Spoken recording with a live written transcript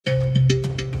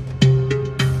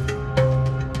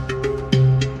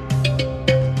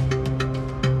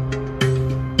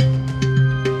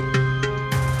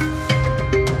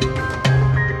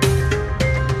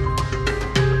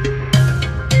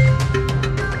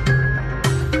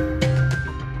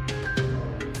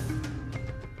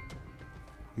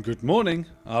Good morning,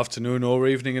 afternoon or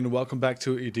evening, and welcome back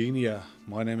to Edenia.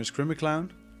 My name is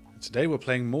RimWorld and today we're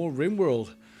playing more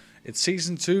RimWorld. It's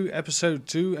Season 2, Episode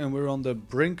 2, and we're on the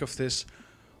brink of this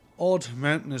odd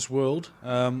mountainous world.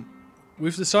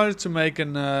 We've decided to make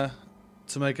an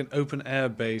open air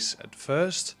base at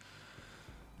first.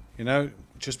 You know,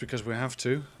 just because we have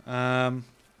to.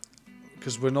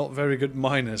 Because we're not very good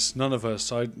miners, none of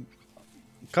us. I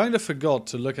kind of forgot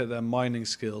to look at their mining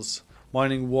skills.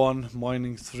 Mining 1,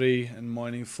 mining 3 and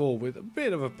mining 4 with a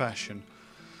bit of a passion.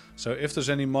 So if there's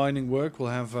any mining work, we'll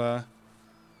have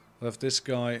this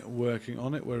guy working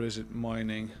on it. Where is it?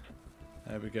 Mining.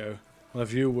 There we go. We'll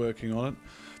have you working on it.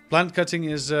 Plant cutting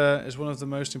is one of the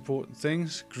most important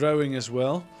things. Growing as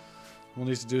well. We'll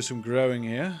need to do some growing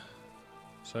here.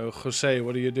 So Jose,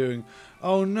 what are you doing?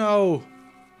 Oh no!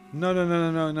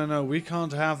 No. We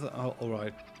can't have that. Oh,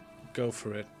 alright. Go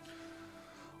for it.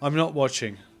 I'm not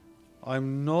watching.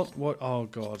 I'm not what. Oh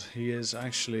god, he is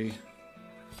actually.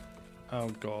 Oh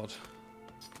god.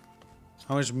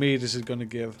 How much meat is it going to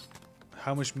give?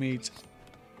 How much meat?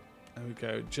 There we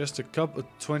go. Just a couple of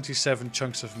 27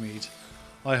 chunks of meat.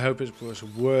 I hope it was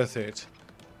worth it.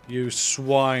 You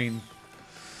swine.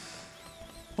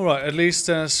 Alright, at least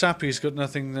Sappy's got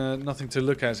nothing to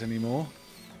look at anymore.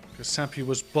 Because Sappy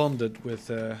was bonded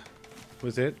with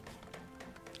it.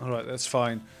 Alright, that's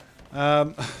fine.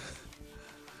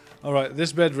 Alright,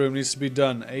 this bedroom needs to be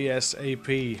done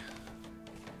ASAP.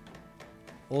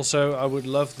 Also, I would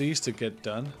love these to get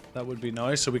done. That would be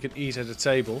nice, so we can eat at a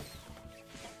table.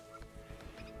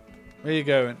 Where are you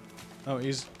going? Oh,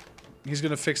 he's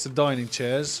going to fix the dining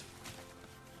chairs.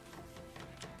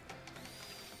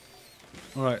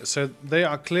 Alright, so they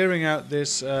are clearing out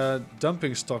this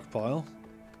dumping stockpile.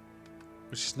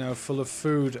 Which is now full of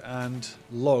food and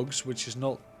logs, which is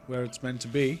not where it's meant to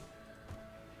be.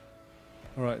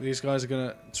 Alright, these guys are going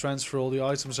to transfer all the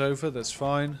items over, that's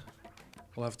fine.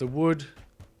 We'll have the wood.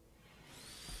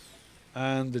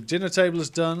 And the dinner table is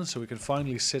done, so we can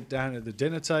finally sit down at the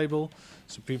dinner table.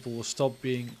 So people will stop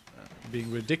being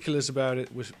ridiculous about it.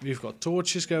 We've got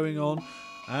torches going on,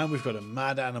 and we've got a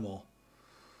mad animal.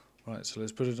 Right, so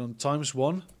let's put it on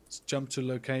 ×1. Let's jump to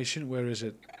location, where is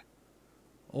it?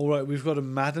 Alright, we've got a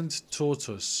maddened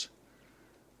tortoise.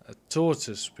 A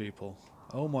tortoise, people.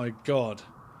 Oh my god.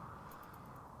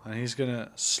 And he's going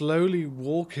to slowly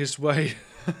walk his way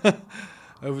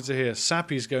over to here.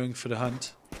 Sappy's going for the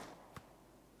hunt.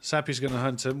 Sappy's going to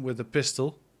hunt him with a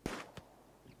pistol.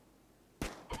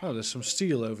 Oh, there's some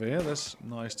steel over here. That's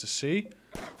nice to see.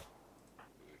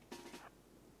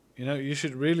 You know, you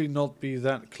should really not be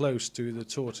that close to the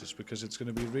tortoise because it's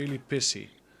going to be really pissy.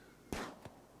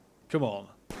 Come on.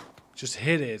 Just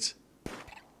hit it.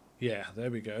 Yeah, there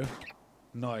we go.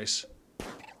 Nice.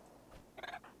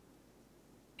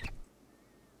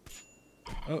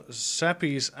 Oh,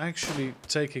 Sappy is actually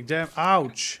taking damage.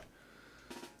 Ouch!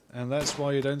 And that's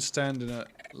why you don't stand in a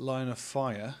line of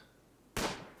fire.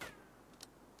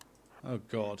 Oh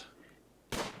god.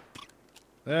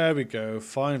 There we go,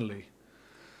 finally.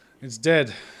 It's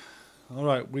dead.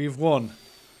 Alright, we've won.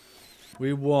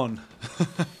 We won.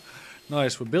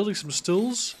 Nice, we're building some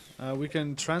stools. We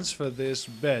can transfer this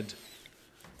bed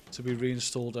to be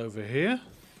reinstalled over here.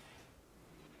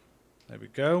 There we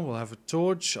go, we'll have a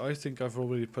torch. I think I've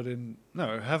already put in...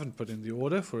 No, I haven't put in the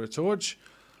order for a torch.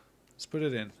 Let's put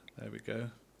it in. There we go.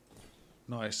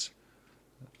 Nice.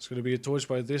 It's going to be a torch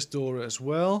by this door as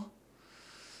well.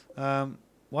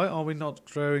 Why are we not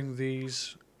growing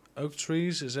these oak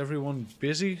trees? Is everyone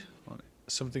busy on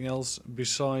something else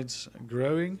besides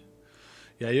growing?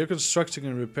 Yeah, you're constructing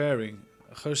and repairing.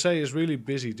 Jose is really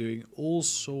busy doing all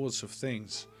sorts of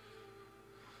things.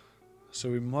 So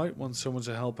we might want someone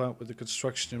to help out with the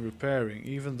construction and repairing,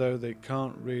 even though they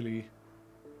can't really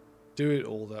do it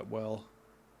all that well.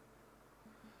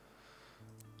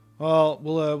 Well,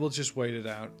 we'll just wait it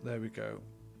out. There we go.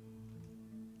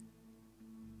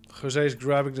 Jose's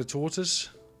grabbing the tortoise,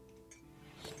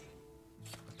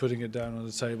 putting it down on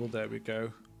the table. There we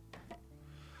go.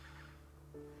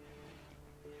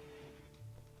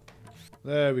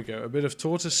 There we go. A bit of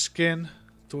tortoise skin,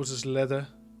 tortoise leather.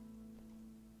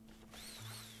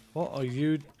 What are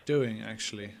you doing,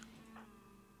 actually?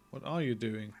 What are you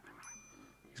doing?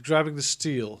 He's grabbing the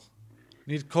steel.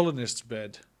 Need colonist's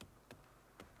bed.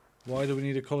 Why do we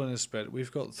need a colonist's bed? We've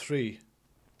got 3.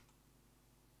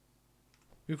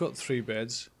 We've got 3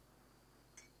 beds.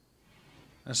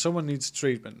 And someone needs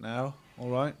treatment now.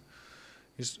 Alright.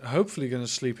 He's hopefully going to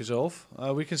sleep his off.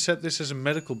 We can set this as a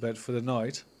medical bed for the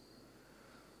night.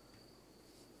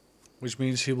 Which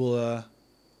means he will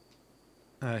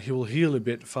heal a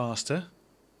bit faster.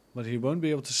 But he won't be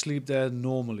able to sleep there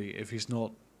normally if he's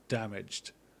not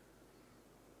damaged.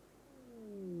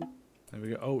 There we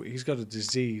go. Oh, he's got a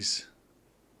disease.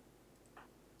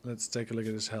 Let's take a look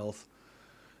at his health.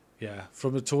 Yeah,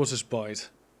 from the tortoise bite.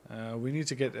 We need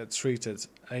to get that treated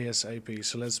ASAP.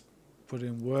 So let's put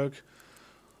in work.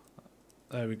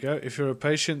 There we go. If you're a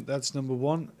patient, that's number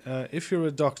 1. If you're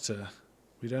a doctor,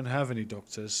 we don't have any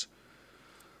doctors.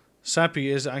 Sappy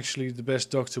is actually the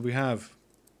best doctor we have.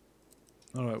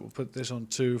 Alright, we'll put this on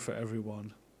 2 for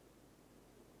everyone.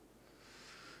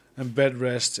 And bed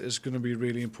rest is going to be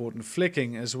really important.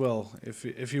 Flicking as well.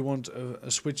 If you want a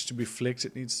switch to be flicked,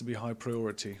 it needs to be high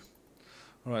priority.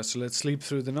 Alright, so let's sleep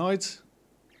through the night.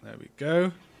 There we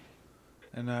go.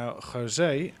 And now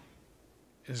Jose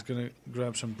is going to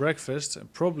grab some breakfast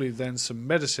and probably then some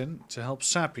medicine to help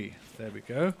Sappy. There we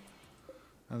go.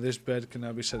 And this bed can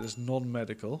now be set as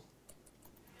non-medical.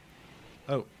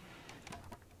 Oh.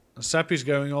 And Sappy's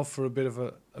going off for a bit of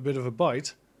a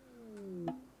bite.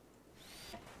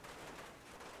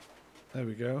 There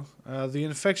we go. The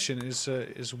infection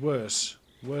is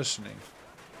worsening.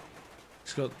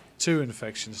 He's got 2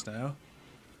 infections now.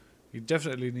 He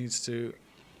definitely needs to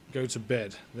go to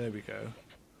bed. There we go.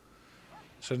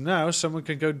 So now someone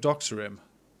can go doctor him.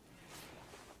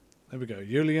 There we go.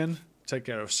 Julian, take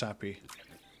care of Sappy.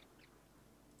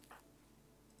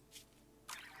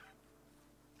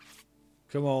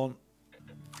 Come on.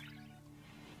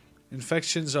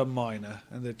 Infections are minor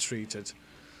and they're treated.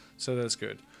 So that's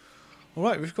good.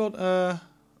 Alright, we've got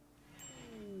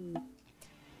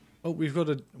we've got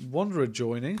a wanderer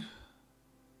joining.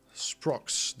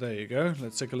 Sprox, there you go.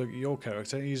 Let's take a look at your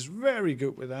character. He's very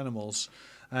good with animals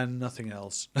and nothing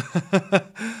else.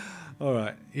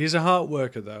 Alright, he's a hard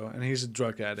worker though, and he's a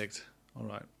drug addict.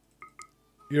 Alright,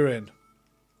 you're in.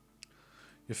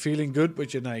 You're feeling good,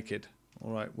 but you're naked.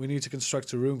 Alright, we need to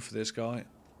construct a room for this guy.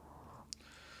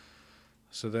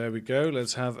 So there we go.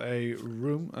 Let's have a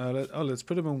room. Let's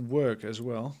put him on work as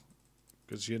well.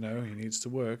 Because, you know, he needs to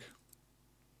work.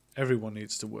 Everyone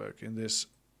needs to work in this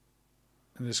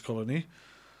colony.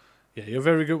 Yeah, you're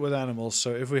very good with animals.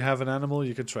 So if we have an animal,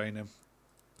 you can train him.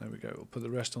 There we go. We'll put the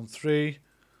rest on 3.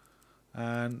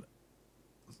 And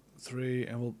 3.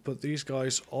 And we'll put these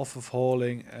guys off of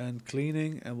hauling and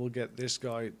cleaning. And we'll get this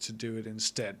guy to do it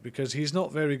instead. Because he's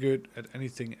not very good at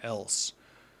anything else.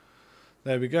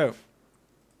 There we go.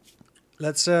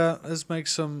 Let's make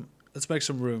some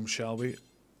room, shall we?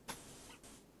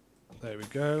 There we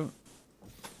go.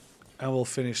 And we'll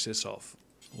finish this off.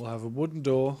 We'll have a wooden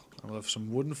door, and we'll have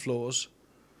some wooden floors.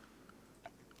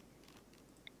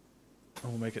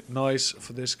 And we'll make it nice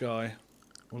for this guy.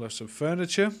 We'll have some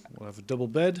furniture. We'll have a double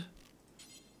bed.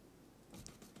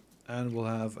 And we'll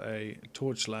have a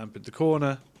torch lamp in the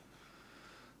corner.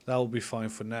 That will be fine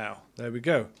for now. There we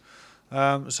go.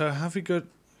 So have we got...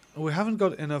 We haven't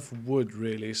got enough wood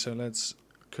really, so let's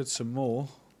cut some more.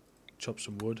 Chop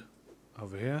some wood.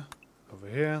 Over here. Over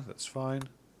here, that's fine.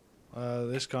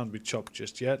 This can't be chopped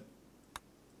just yet.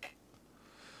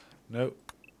 No.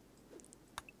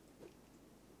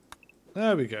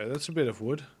 There we go, that's a bit of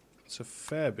wood. It's a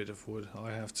fair bit of wood,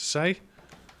 I have to say.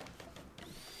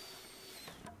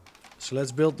 So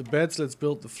let's build the beds, let's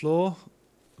build the floor.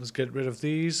 Let's get rid of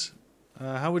these.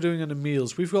 How are we doing on the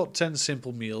meals? We've got 10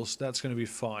 simple meals. That's going to be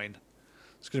fine.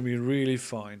 It's going to be really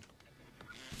fine.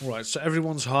 Alright, so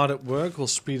everyone's hard at work. We'll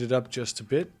speed it up just a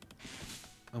bit.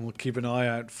 And we'll keep an eye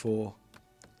out for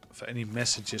any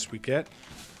messages we get.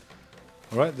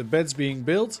 Alright, the bed's being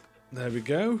built. There we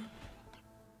go.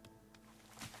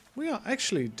 We are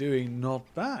actually doing not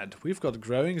bad. We've got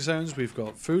growing zones. We've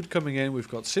got food coming in. We've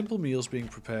got simple meals being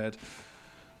prepared.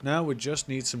 Now we just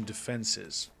need some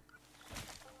defenses.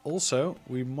 Also,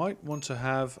 we might want to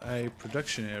have a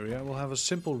production area. We'll have a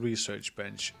simple research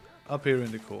bench up here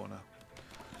in the corner.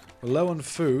 We're low on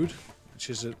food,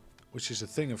 which is a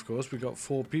thing, of course. We've got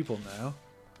 4 people now,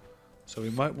 so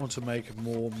we might want to make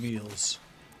more meals.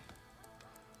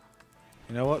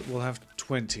 You know what? We'll have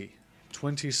 20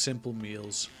 simple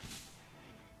meals.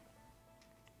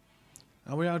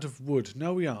 Are we out of wood?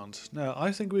 No, we aren't. No,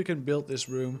 I think we can build this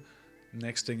room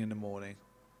next thing in the morning.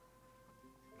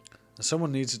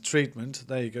 Someone needs a treatment.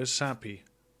 There you go, Sappy.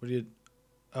 What do you...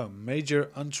 Oh,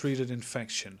 major untreated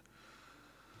infection.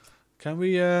 Can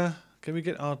we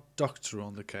get our doctor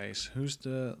on the case? Who's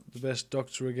the best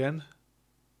doctor again?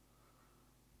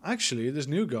 Actually, this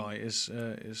new guy is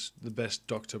the best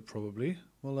doctor probably.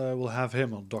 Well, we'll have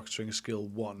him on doctoring skill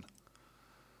 1.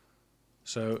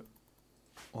 So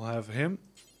we'll have him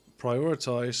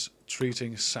prioritize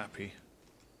treating Sappy.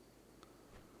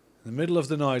 In the middle of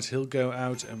the night, he'll go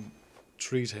out and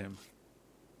treat him.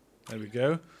 There we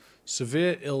go.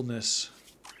 Severe illness.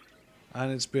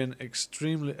 and it's been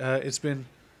extremely. I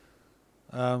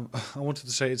wanted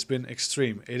to say it's been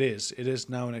extreme. It is. It is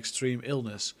now an extreme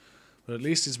illness, but at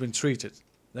least it's been treated.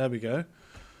 There we go.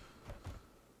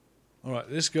 All right,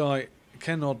 this guy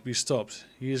cannot be stopped.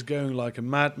 He is going like a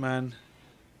madman.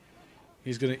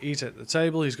 He's going to eat at the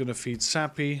table. He's going to feed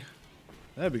Sappy.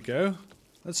 There we go.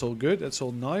 That's all good. That's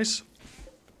all nice.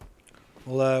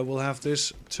 We'll have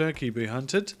this turkey be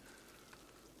hunted.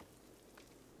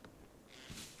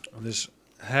 And this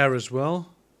hare as well.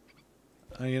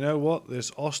 And you know what?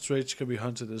 This ostrich can be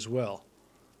hunted as well.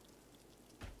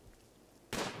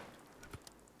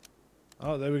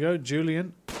 Oh, there we go.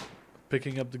 Julian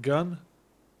picking up the gun.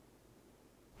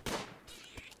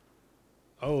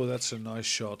 Oh, that's a nice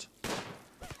shot.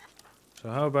 So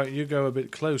how about you go a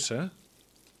bit closer?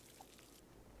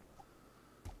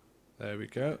 There we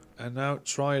go. And now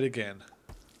try it again.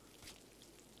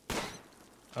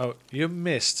 Oh, you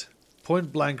missed.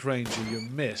 Point blank ranger, you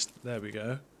missed. There we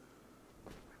go.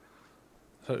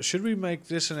 So should we make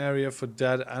this an area for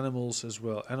dead animals as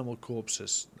well? Animal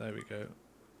corpses. There we go.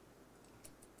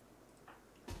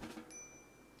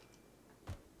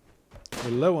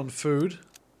 We're low on food.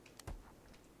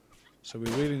 So we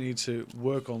really need to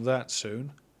work on that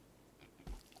soon.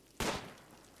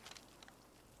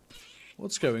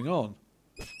 What's going on?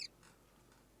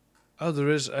 Oh, there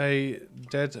is a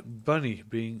dead bunny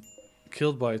being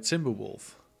killed by a timber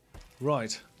wolf.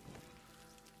 Right.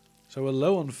 So we're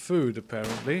low on food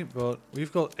apparently, but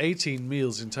we've got 18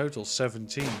 meals in total,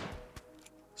 17.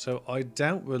 So I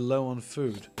doubt we're low on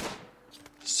food.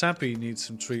 Sappy needs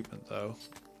some treatment though.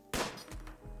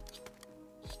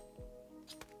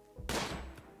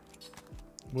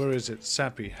 Where is it?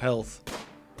 Sappy, health.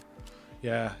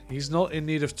 Yeah, he's not in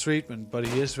need of treatment, but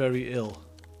he is very ill.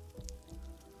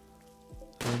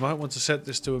 We might want to set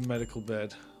this to a medical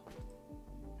bed.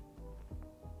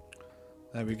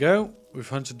 There we go. We've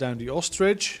hunted down the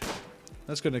ostrich.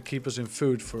 That's going to keep us in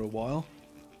food for a while.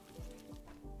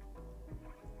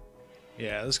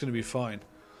 Yeah, that's going to be fine.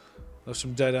 There's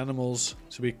some dead animals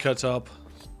to be cut up.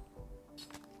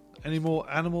 Any more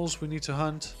animals we need to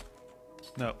hunt?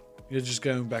 No, you're just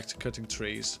going back to cutting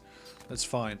trees. That's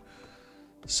fine.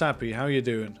 Sappy, how you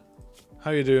doing?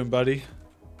 How you doing, buddy?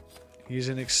 He's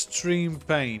in extreme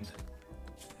pain.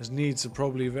 His needs are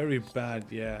probably very bad,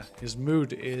 yeah. His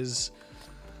mood is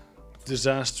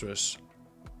disastrous.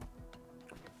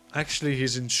 Actually,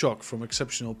 he's in shock from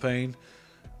exceptional pain,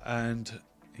 and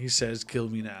he says, "Kill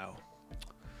me now."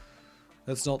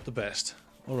 That's not the best.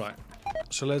 Alright,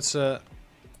 so let's... Oh,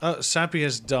 Sappy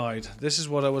has died. This is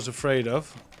what I was afraid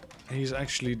of. He's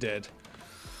actually dead.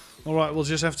 Alright, we'll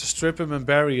just have to strip him and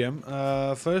bury him.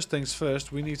 First things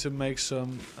first, we need to make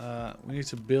some... we need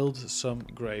to build some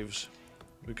graves.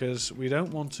 Because we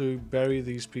don't want to bury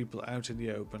these people out in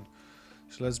the open.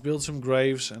 So let's build some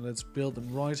graves, and let's build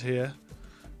them right here.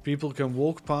 People can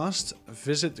walk past,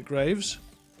 visit the graves.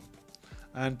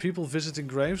 And people visiting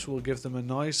graves will give them a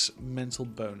nice mental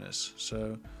bonus.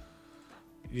 So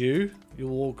you'll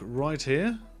walk right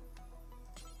here.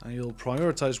 And you'll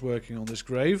prioritize working on this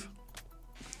grave.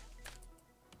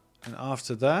 And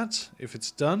after that, if it's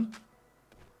done,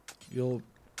 you'll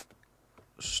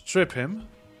strip him.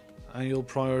 And you'll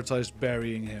prioritize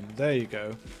burying him. There you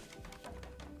go.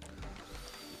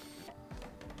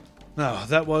 Now,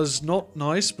 that was not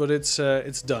nice, but it's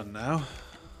done now.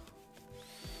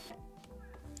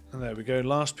 And there we go.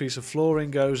 Last piece of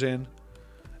flooring goes in.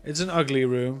 It's an ugly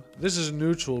room. This is a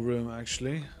neutral room,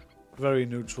 actually. Very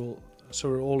neutral. So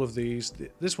are all of these.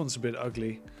 This one's a bit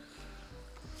ugly.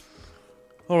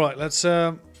 Alright, let's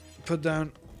put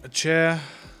down a chair.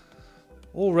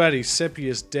 Already, Seppi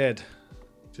is dead.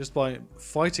 Just by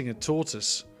fighting a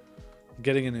tortoise.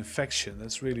 Getting an infection.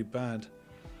 That's really bad.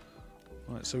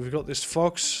 Alright, so we've got this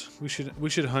fox. We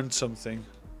should hunt something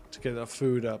to get our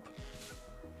food up.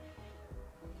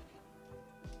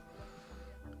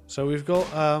 So we've got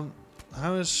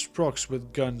how is Sprox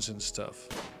with guns and stuff?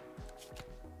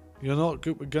 You're not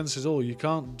good with guns at all. You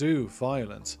can't do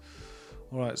violence.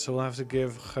 Alright, so we'll have to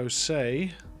give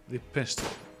Jose the pistol.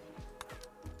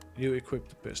 You equip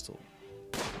the pistol.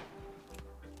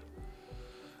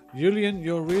 Julian,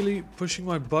 you're really pushing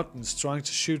my buttons trying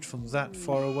to shoot from that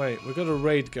far away. We've got a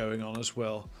raid going on as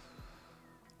well.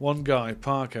 One guy,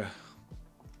 Parker.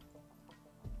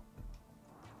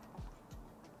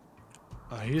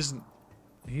 Oh, he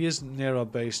isn't near our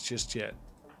base just yet.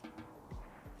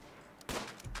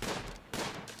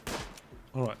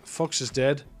 Alright, Fox is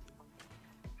dead.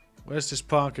 Where's this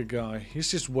Parker guy?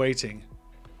 He's just waiting.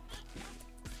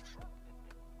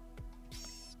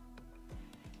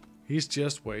 He's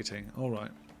just waiting.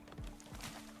 Alright.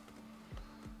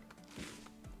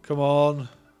 Come on.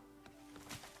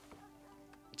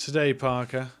 Today,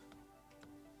 Parker.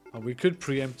 Oh, we could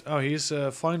preempt. Oh, he's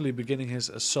finally beginning his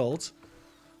assault.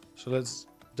 So let's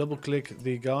double click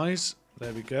the guys.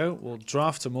 There we go. We'll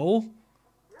draft them all.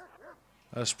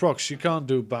 Sprox, you can't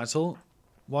do battle.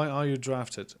 Why are you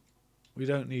drafted? We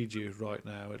don't need you right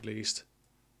now, at least.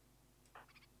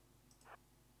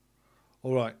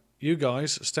 Alright, you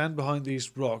guys stand behind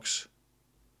these rocks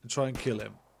and try and kill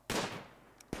him.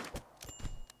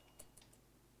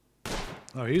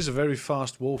 Oh, he's a very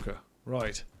fast walker.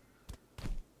 Right.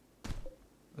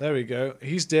 There we go.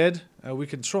 He's dead. We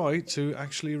can try to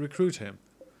actually recruit him.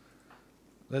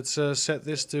 Let's set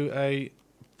this to a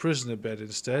prisoner bed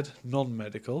instead,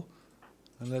 non-medical.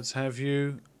 And let's have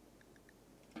you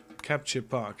capture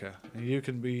Parker. And you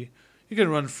can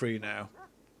run free now.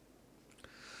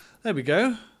 There we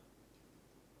go.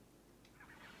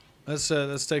 Let's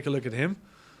take a look at him.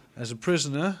 As a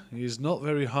prisoner, he's not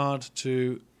very hard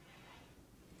to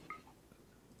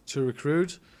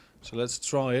recruit. So let's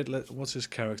try it. What's his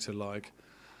character like?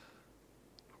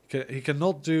 He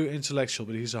cannot do intellectual,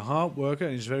 but he's a hard worker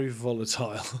and he's very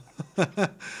volatile.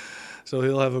 So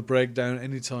he'll have a breakdown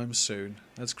anytime soon.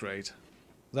 That's great.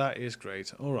 That is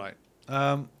great. Alright.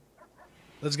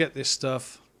 Let's get this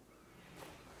stuff.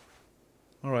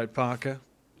 Alright, Parker.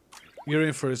 You're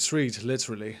in for a treat,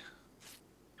 literally.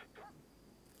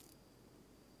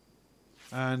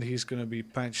 And he's going to be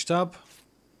patched up.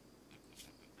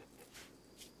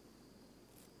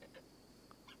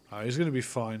 Oh, he's going to be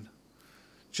fine.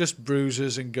 Just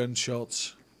bruises and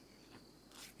gunshots.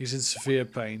 He's in severe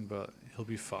pain, but he'll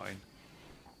be fine.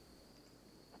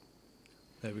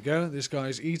 There we go. This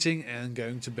guy's eating and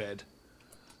going to bed.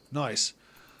 Nice.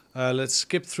 Let's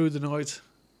skip through the night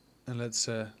and let's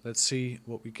see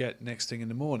what we get next thing in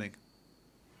the morning.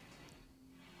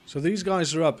 So these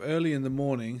guys are up early in the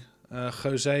morning.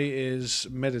 Jose is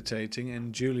meditating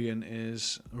and Julian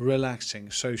is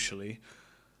relaxing socially.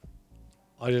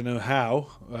 I don't know how,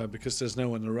 because there's no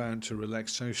one around to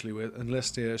relax socially with,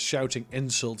 unless they're shouting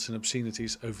insults and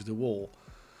obscenities over the wall.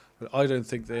 But I don't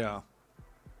think they are.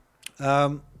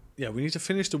 Yeah, we need to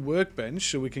finish the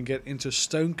workbench so we can get into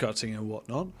stone cutting and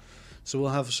whatnot. So we'll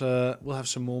have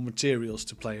some more materials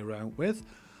to play around with.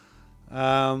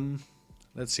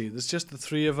 Let's see, there's just the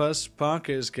three of us.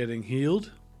 Parker is getting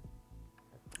healed.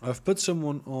 I've put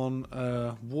someone on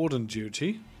warden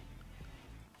duty.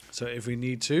 So if we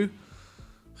need to,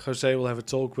 Jose will have a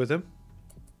talk with him.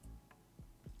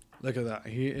 Look at that.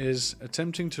 He is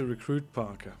attempting to recruit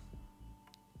Parker.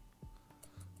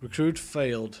 Recruit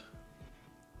failed.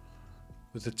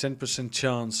 With a 10%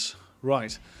 chance.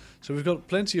 Right. So we've got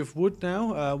plenty of wood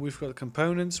now. We've got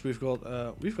components. We've got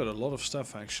a lot of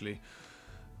stuff actually.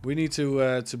 We need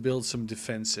to build some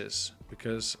defenses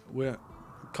because we're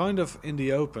kind of in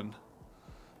the open.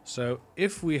 So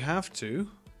if we have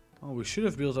to, oh, we should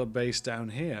have built our base down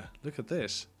here. Look at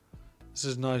this. This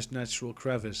is a nice natural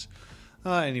crevice.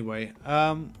 Anyway,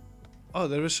 oh,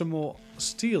 there is some more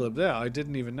steel up there. I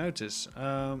didn't even notice.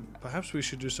 Perhaps we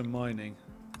should do some mining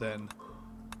then.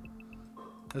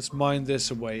 Let's mine this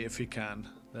away if we can.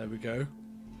 There we go.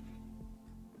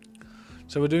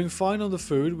 So we're doing fine on the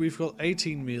food. We've got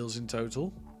 18 meals in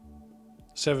total.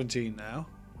 17 now.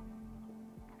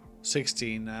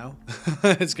 16 now.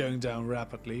 It's going down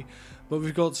rapidly. But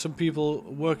we've got some people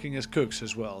working as cooks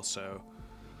as well, so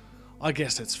I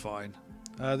guess that's fine.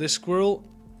 This squirrel,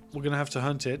 we're going to have to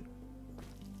hunt it.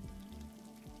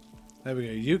 There we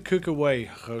go. You cook away,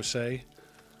 Jose.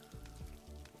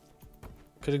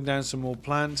 Cutting down some more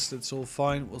plants, that's all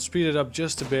fine. We'll speed it up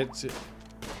just a bit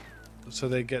so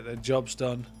they get their jobs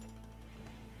done.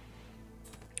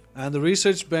 And the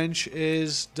research bench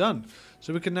is done.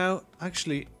 So we can now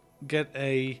actually get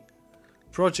a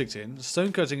project in.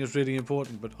 Stone cutting is really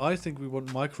important, but I think we want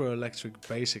microelectric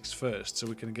basics first so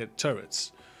we can get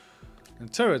turrets.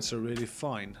 And turrets are really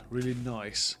fine, really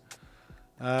nice.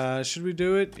 Should we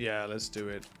do it? Yeah, let's do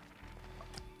it.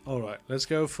 Alright, let's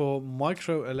go for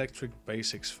microelectric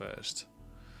basics first.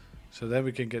 So then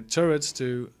we can get turrets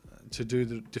to do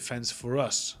the defense for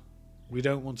us. We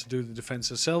don't want to do the defense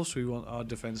ourselves, we want our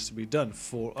defense to be done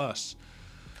for us.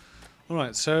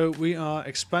 Alright, so we are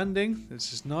expanding.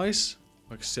 This is nice.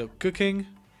 We're still cooking.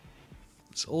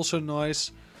 It's also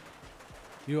nice.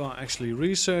 You are actually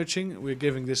researching. We're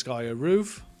giving this guy a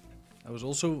roof. That was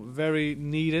also very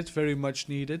needed, very much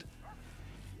needed.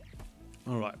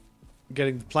 Alright.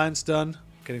 Getting the plants done.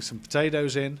 Getting some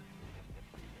potatoes in.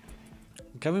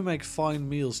 Can we make fine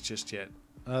meals just yet?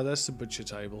 That's the butcher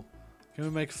table. Can we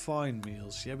make fine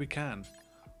meals? Yeah, we can.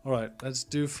 Alright, let's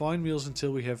do fine meals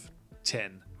until we have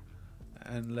 10.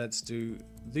 And let's do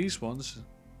these ones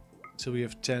till we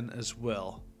have 10 as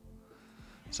well.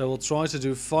 So we'll try to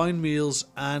do fine meals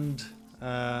and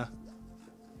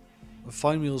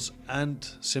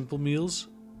simple meals.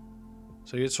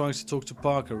 So you're trying to talk to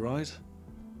Parker, right?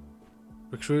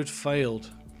 Recruit failed.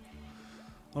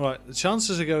 Alright, the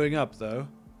chances are going up though.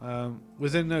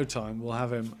 Within no time we'll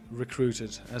have him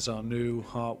recruited as our new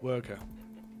hard worker.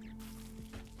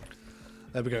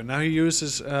 There we go. Now he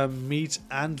uses meat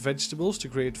and vegetables to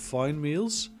create fine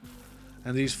meals.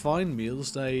 And these fine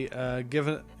meals, they give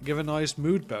a nice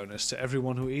mood bonus to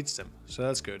everyone who eats them. So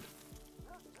that's good.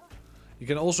 You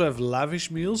can also have lavish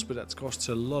meals, but that costs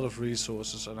a lot of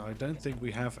resources, and I don't think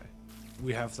we have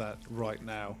that right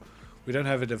now. We don't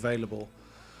have it available.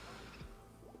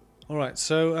 Alright,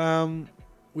 so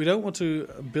we don't want to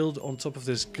build on top of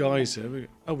this geyser.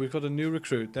 We've got a new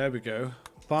recruit. There we go.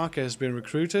 Parker has been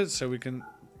recruited, so we can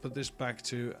put this back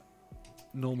to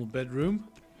normal bedroom.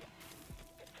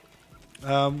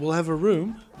 We'll have a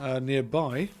room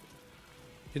nearby.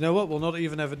 You know what? We'll not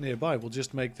even have it nearby. We'll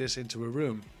just make this into a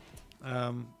room.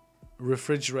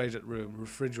 Refrigerated room.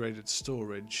 Refrigerated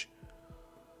storage.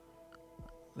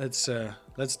 Let's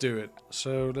do it.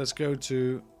 So let's go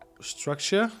to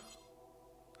structure.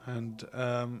 And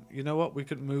you know what? We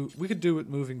could do it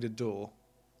moving the door.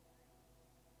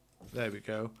 There we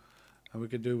go. And we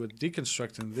could do with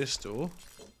deconstructing this door.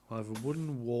 We'll have a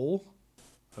wooden wall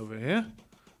over here.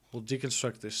 We'll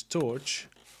deconstruct this torch.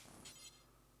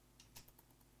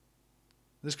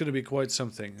 This is going to be quite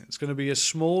something. It's going to be a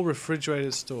small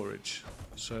refrigerated storage.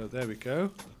 So there we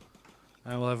go.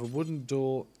 And we'll have a wooden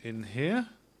door in here.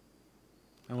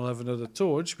 And we'll have another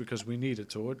torch because we need a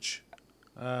torch.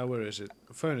 Where is it?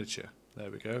 Furniture. There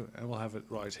we go. And we'll have it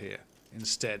right here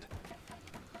instead.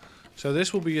 So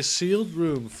this will be a sealed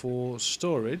room for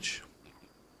storage.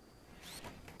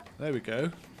 There we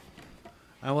go.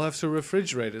 And we'll have to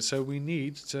refrigerate it, so we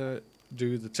need to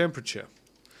do the temperature.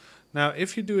 Now,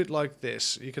 if you do it like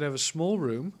this, you can have a small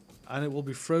room, and it will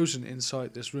be frozen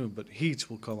inside this room, but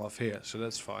heat will come off here, so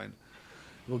that's fine.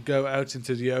 It will go out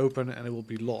into the open, and it will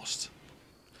be lost.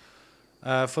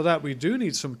 For that, we do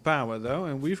need some power, though,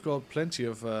 and we've got plenty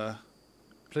of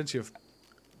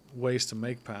ways to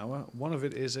make power. One of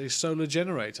it is a solar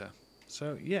generator.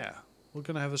 So, yeah, we're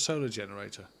going to have a solar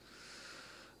generator.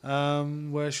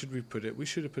 Where should we put it? We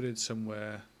should have put it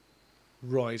somewhere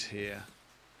right here.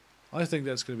 I think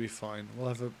that's going to be fine. We'll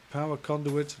have a power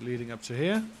conduit leading up to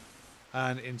here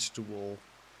and into the wall.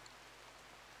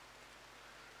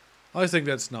 I think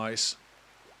that's nice.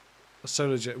 A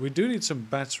solar jet. We do need some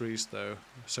batteries though,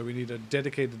 so we need a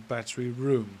dedicated battery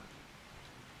room.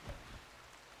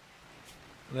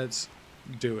 Let's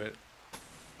do it.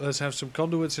 Let's have some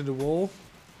conduits in the wall.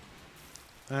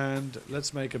 And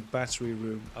let's make a battery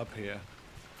room up here.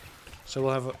 So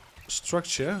we'll have a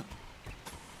structure.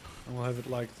 And we'll have it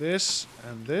like this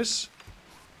and this.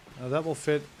 Now that will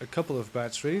fit a couple of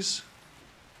batteries.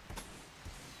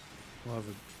 We'll have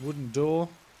a wooden door.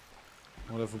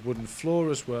 We'll have a wooden floor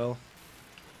as well.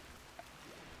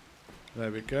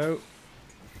 There we go.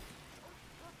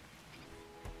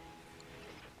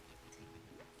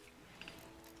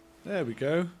 There we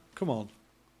go. Come on.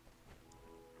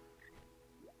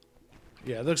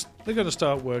 Yeah, they're going to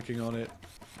start working on it.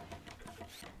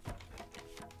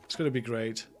 It's going to be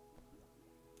great.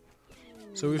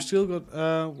 So we've still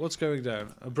got... what's going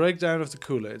down? A breakdown of the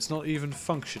cooler. It's not even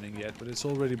functioning yet, but it's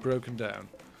already broken down.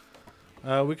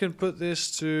 We can put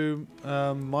this to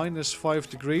 -5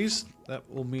 degrees. That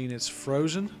will mean it's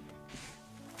frozen.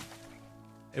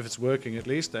 If it's working at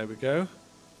least. There we go.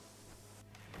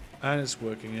 And it's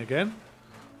working again.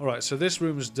 Alright, so this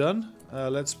room is done.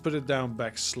 Let's put it down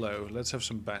back slow. Let's have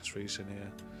some batteries in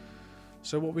here.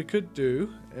 So what we could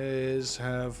do is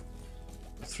have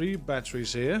 3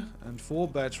 batteries here and 4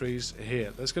 batteries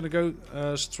here. That's going to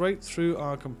go straight through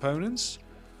our components,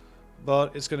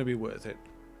 but it's going to be worth it.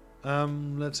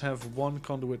 Let's have 1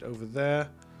 conduit over there.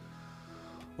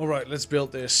 Alright, let's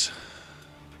build this.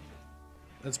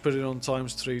 Let's put it on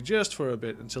 ×3 just for a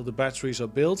bit until the batteries are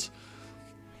built.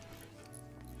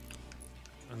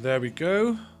 And there we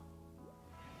go.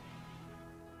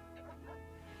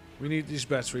 We need these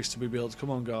batteries to be built. Come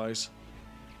on, guys.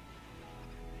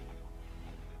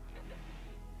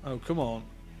 Oh, come on.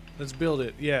 Let's build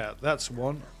it. Yeah, that's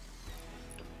one.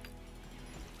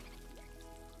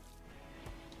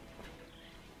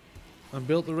 And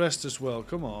build the rest as well.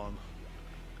 Come on.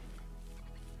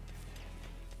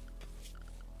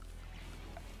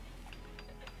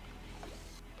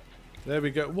 There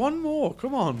we go. One more.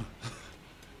 Come on.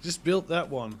 Just built that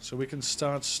one so we can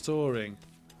start storing.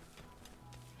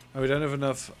 Oh, we don't have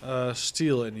enough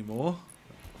steel anymore.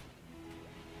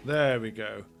 There we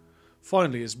go.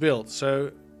 finally it's built.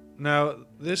 So now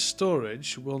this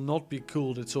storage will not be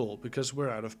cooled at all because we're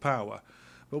out of power.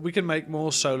 But we can make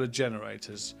more solar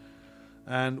generators.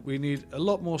 And we need a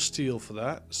lot more steel for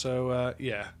that. So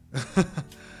yeah.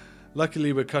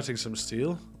 Luckily we're cutting some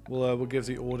steel. We'll give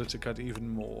the order to cut even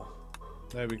more.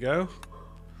 There we go.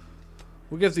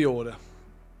 We'll give the order.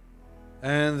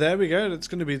 And there we go. That's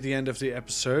going to be the end of the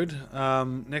episode.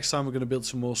 Next time we're going to build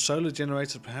some more solar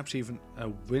generators, perhaps even a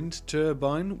wind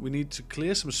turbine. We need to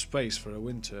clear some space for a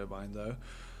wind turbine though.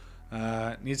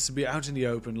 It needs to be out in the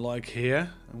open like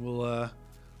here. And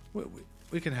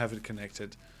we can have it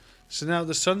connected. So now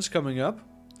the sun's coming up.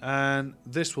 And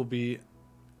this will be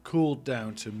cooled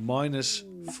down to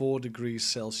 -4 degrees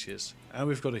Celsius. And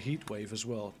we've got a heat wave as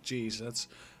well. Jeez, that's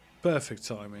perfect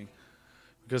timing.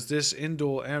 Because this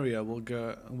indoor area will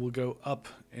go up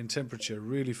in temperature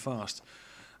really fast.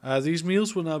 These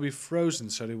meals will now be frozen,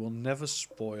 so they will never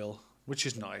spoil, which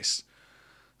is nice.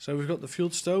 So we've got the fuel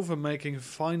stove. We're making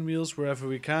fine meals wherever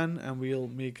we can, and we'll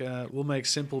make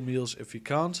simple meals if we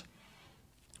can't.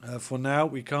 For now,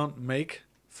 we can't make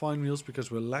fine meals because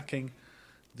we're lacking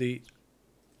the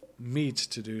meat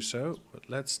to do so. But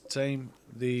let's tame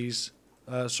these.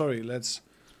 Let's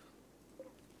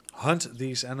hunt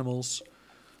these animals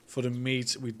for the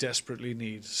meat we desperately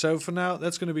need. So for now,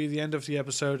 that's going to be the end of the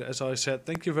episode. As I said,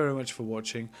 thank you very much for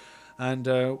watching, and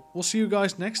we'll see you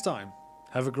guys next time.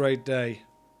 Have a great day.